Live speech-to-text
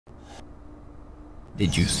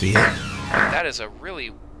Did you see it? That is a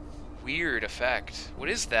really weird effect. What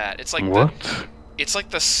is that? It's like What? it's like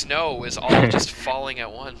the snow is all just falling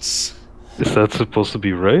at once. Is that supposed to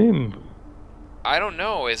be rain? I don't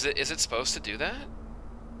know. Is it supposed to do that?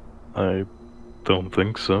 I don't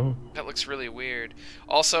think so. That looks really weird.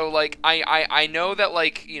 Also, like I know that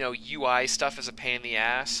like, you know, UI stuff is a pain in the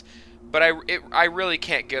ass, but I really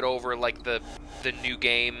can't get over like the new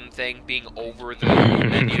game thing being over the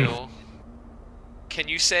menu. Can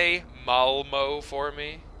you say Malmo for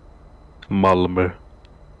me? Malmö.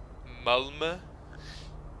 Malmö?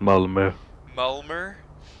 Malmö. Malmer?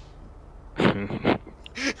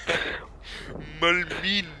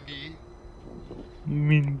 Malmini?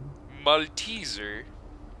 Malteser?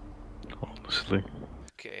 Honestly.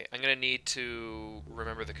 Okay, I'm gonna need to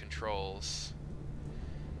remember the controls.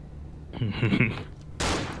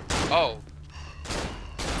 Oh.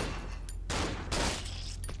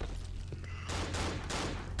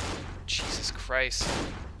 Jesus Christ.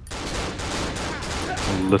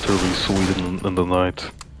 Literally Sweden in the night.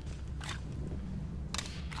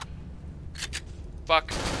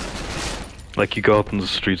 Fuck. Like you go out in the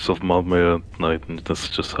streets of Malmö at night and this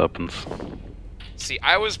just happens. See,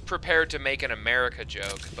 I was prepared to make an America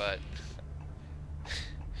joke, but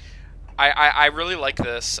I really like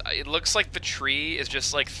this. It looks like the tree is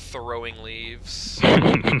just like throwing leaves.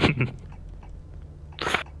 It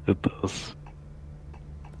does.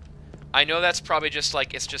 I know that's probably just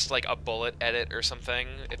like it's just like a bullet edit or something,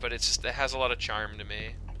 but it's just, it has a lot of charm to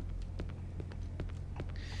me.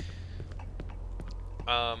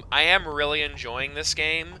 I am really enjoying this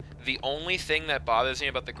game. The only thing that bothers me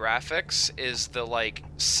about the graphics is the, like,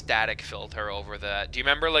 static filter over that. Do you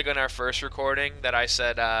remember, like, in our first recording that I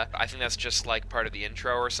said, I think that's just, like, part of the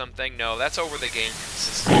intro or something? No, that's over the game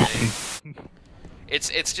consistently.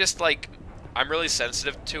 It's just, like, I'm really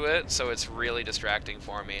sensitive to it, so it's really distracting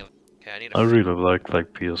for me. Okay, I really like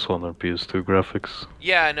PS1 or PS2 graphics.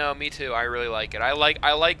 Yeah, no, me too. I really like it. I like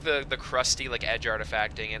the crusty like edge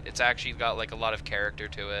artifacting. It's actually got like a lot of character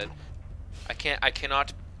to it. I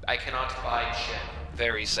cannot buy chip.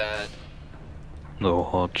 Very sad. No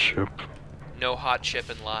hot chip. No hot chip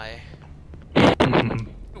and lie.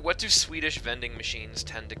 What do Swedish vending machines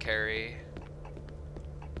tend to carry?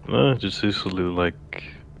 Just usually like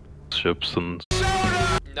chips and...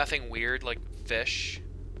 Nothing weird like fish.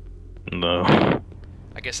 No.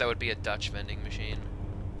 I guess that would be a Dutch vending machine.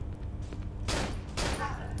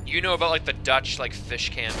 You know about like the Dutch like fish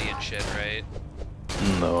candy and shit, right?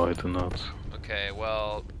 No, I do not. Okay,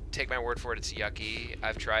 well, take my word for it, it's yucky.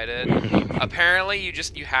 I've tried it. Apparently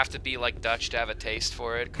you have to be like Dutch to have a taste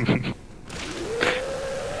for it.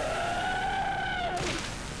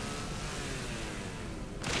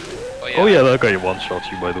 Oh yeah, that guy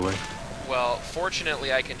one-shot you, by the way. Well,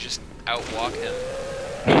 fortunately I can just outwalk him.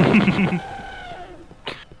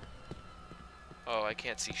 Oh, I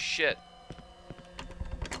can't see shit.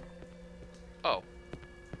 Oh.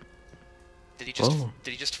 Did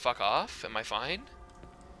he just fuck off? Am I fine?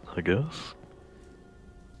 I guess.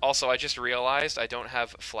 Also, I just realized I don't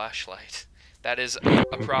have a flashlight. That is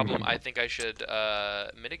a problem I think I should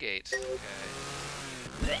mitigate.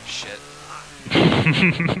 Okay. Shit.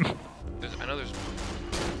 I know there's...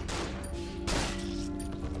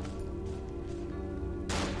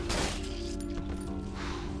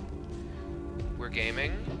 We're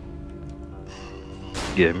gaming.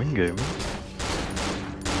 Gaming.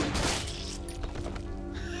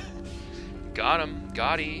 Got him.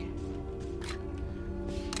 Got-y.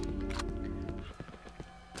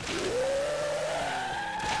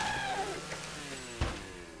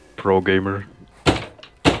 Pro gamer.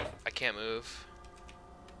 I can't move.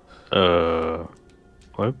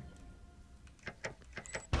 What?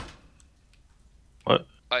 What?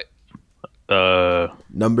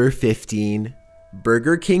 Number 15,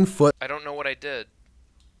 Burger King foot. I don't know what I did.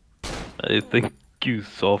 I think you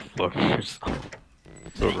soft locked yourself.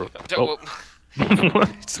 Well,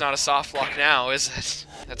 it's not a soft lock now, is it?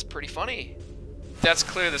 That's pretty funny. That's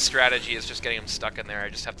clear the strategy is just getting him stuck in there. I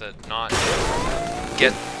just have to not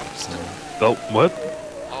get... Oh, what?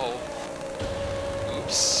 Oh.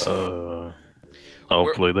 Oops.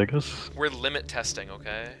 Outplayed, I guess. We're limit testing,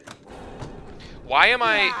 okay? Why am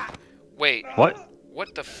I... Wait. What?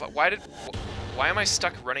 What the fuck? Why am I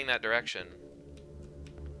stuck running that direction?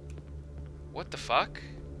 What the fuck?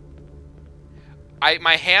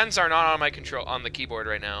 My hands are not on the keyboard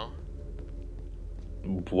right now.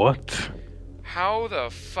 What? How the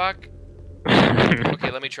fuck?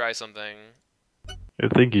 Okay, let me try something. I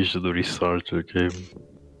think you should restart your game.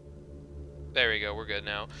 There we go, we're good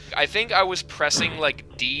now. I think I was pressing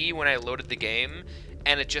like D when I loaded the game,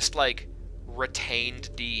 and it just like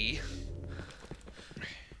retained D.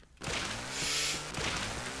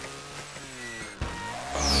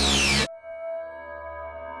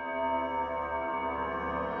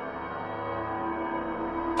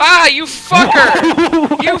 Ah, you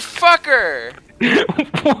fucker! You fucker!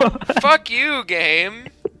 What? Fuck you, game.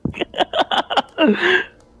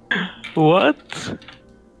 What?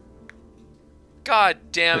 God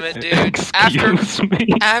damn it, dude.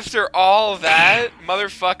 After all that,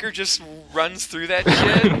 motherfucker just runs through that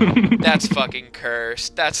shit? That's fucking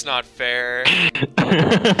cursed. That's not fair.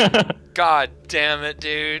 God damn it,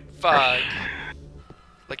 dude. Fuck.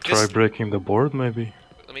 Like Try this. breaking the board, maybe.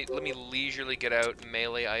 Let me leisurely get out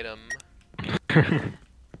melee item.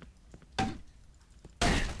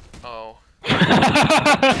 Oh.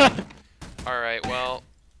 Alright, well.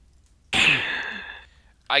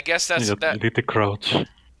 I guess that's You that. need to crouch.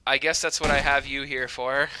 I guess that's what I have you here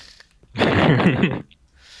for.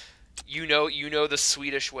 You know the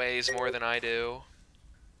Swedish ways more than I do.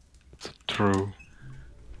 True.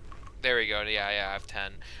 There we go. Yeah, I have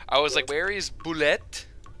 10. I was like, where is Bullet?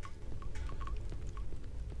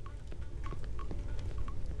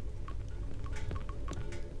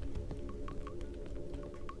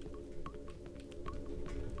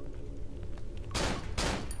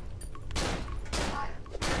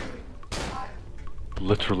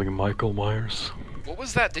 Literally Michael Myers. What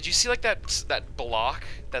was that? Did you see like that block,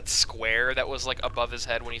 that square that was like above his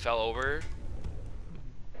head when he fell over?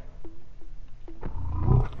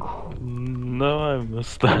 No, I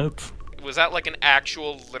missed that. Was that like an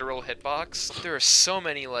actual literal hitbox? There are so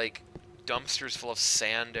many like dumpsters full of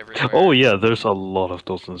sand everywhere. Oh yeah, there's a lot of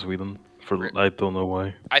those in Sweden. I don't know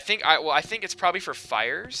why. I think it's probably for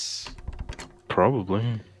fires.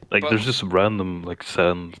 Probably. Like, But- there's just random, like,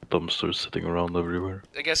 sand dumpsters sitting around everywhere.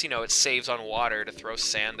 I guess, it saves on water to throw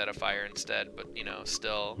sand at a fire instead, but,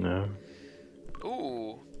 still. Yeah.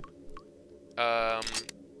 Ooh. I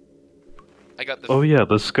got the... Oh yeah,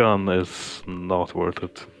 this gun is not worth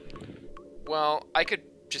it. Well, I could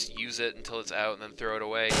just use it until it's out and then throw it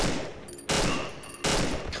away.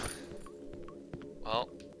 Well...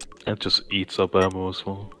 It just eats up ammo as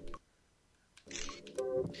well.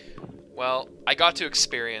 Well, I got to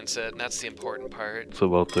experience it, and that's the important part. It's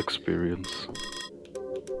about the experience.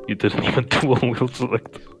 You didn't even dual wield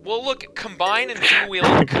select. Well, look, combine and dual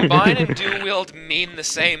wield mean the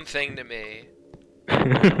same thing to me.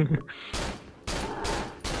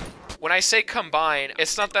 When I say combine,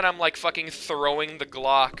 it's not that I'm like fucking throwing the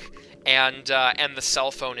Glock and the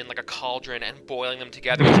cell phone in like a cauldron and boiling them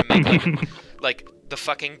together to make like the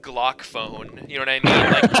fucking Glock phone. You know what I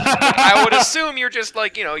mean? Like, I would assume you're just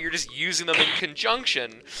like, you're just using them in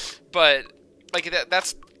conjunction. But like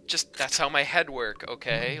that's how my head work,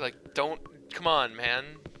 okay? Like, come on, man.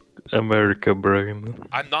 America brain.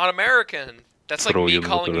 I'm not American. That's like Throw me you with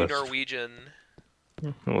calling the you rest. Norwegian.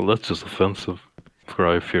 Well, that's just offensive. For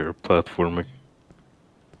I fear platforming.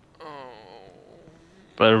 Oh.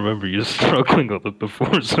 I remember you struggling with it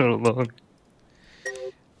before so long.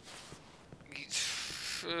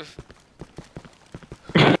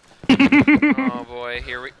 Oh boy,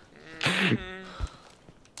 here we...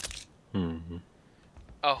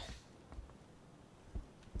 Oh.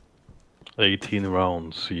 18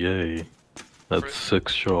 rounds, yay. That's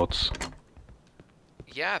 6 shots.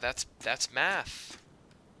 Yeah, that's math.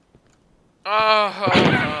 Oh.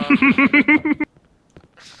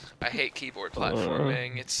 I hate keyboard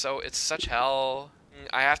platforming. It's such hell.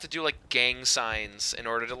 I have to do like gang signs in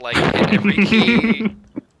order to like hit every key.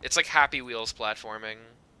 It's like Happy Wheels platforming.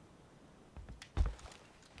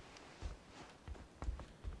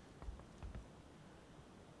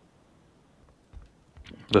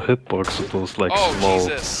 The hitbox of those like Oh, small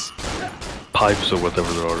Jesus. pipes or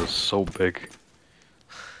whatever there are is so big.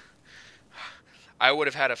 I would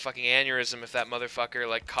have had a fucking aneurysm if that motherfucker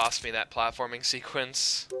like cost me that platforming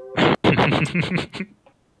sequence. God.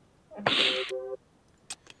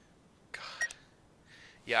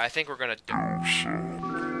 Yeah, I think we're gonna...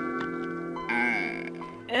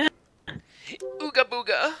 Ooga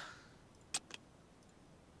booga!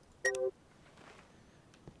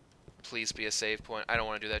 Please be a save point. I don't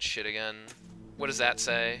want to do that shit again. What does that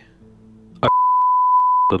say?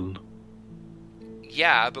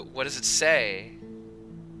 Yeah, but what does it say?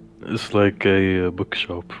 It's like a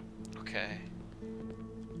bookshop. Okay.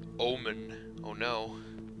 Omen. Oh no.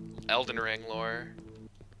 Elden Ring lore.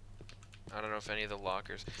 I don't know if any of the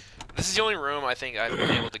lockers... This is the only room I think I've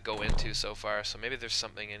been able to go into so far, so maybe there's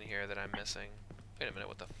something in here that I'm missing. Wait a minute,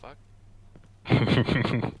 what the fuck?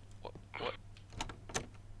 What?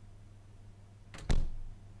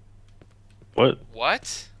 What?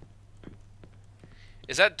 What?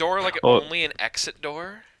 Is that door like Oh. only an exit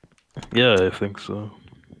door? Yeah, I think so.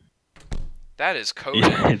 That is coded.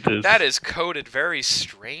 Yeah, it is. That is coded very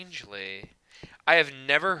strangely. I have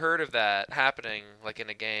never heard of that happening like in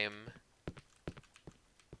a game.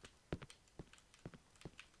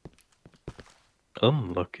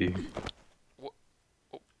 Unlucky.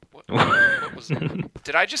 What was that?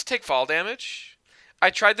 Did I just take fall damage? I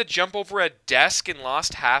tried to jump over a desk and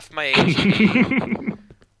lost half my HP.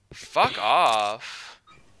 Fuck off.